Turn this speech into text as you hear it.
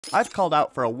I've called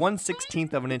out for a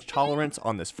 1/16 of an inch tolerance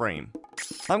on this frame.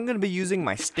 I'm going to be using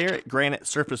my Starrett granite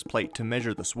surface plate to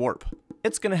measure this warp.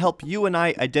 It's going to help you and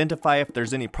I identify if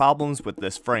there's any problems with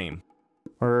this frame.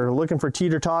 We're looking for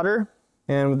teeter-totter,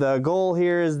 and the goal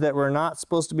here is that we're not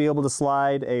supposed to be able to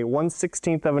slide a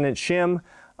 1/16 of an inch shim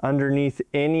underneath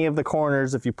any of the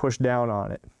corners if you push down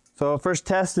on it. So first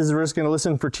test is we're just going to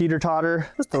listen for teeter-totter,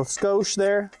 just a skosh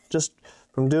there. Just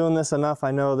from doing this enough,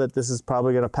 I know that this is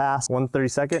probably going to pass.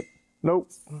 1/32. Nope.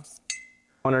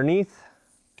 Underneath.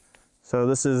 So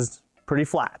this is pretty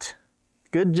flat.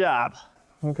 Good job.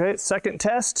 Okay, second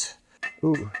test.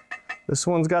 Ooh, this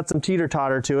one's got some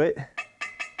teeter-totter to it.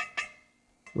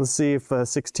 Let's see if a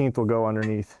 16th will go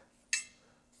underneath.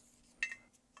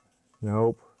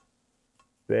 Nope.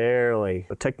 Barely.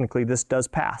 But technically this does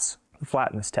pass the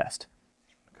flatness test.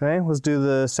 Okay, let's do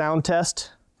the sound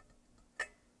test.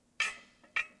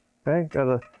 Okay, got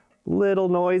a little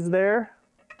noise there,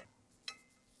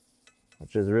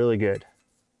 which is really good.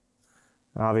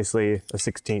 Obviously, a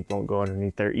 16th won't go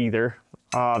underneath there either,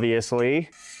 obviously.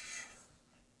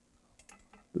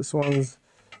 This one's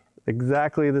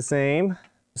exactly the same.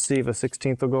 Let's see if a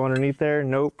 16th will go underneath there.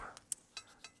 Nope,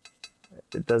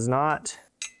 it does not.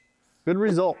 Good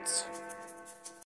results.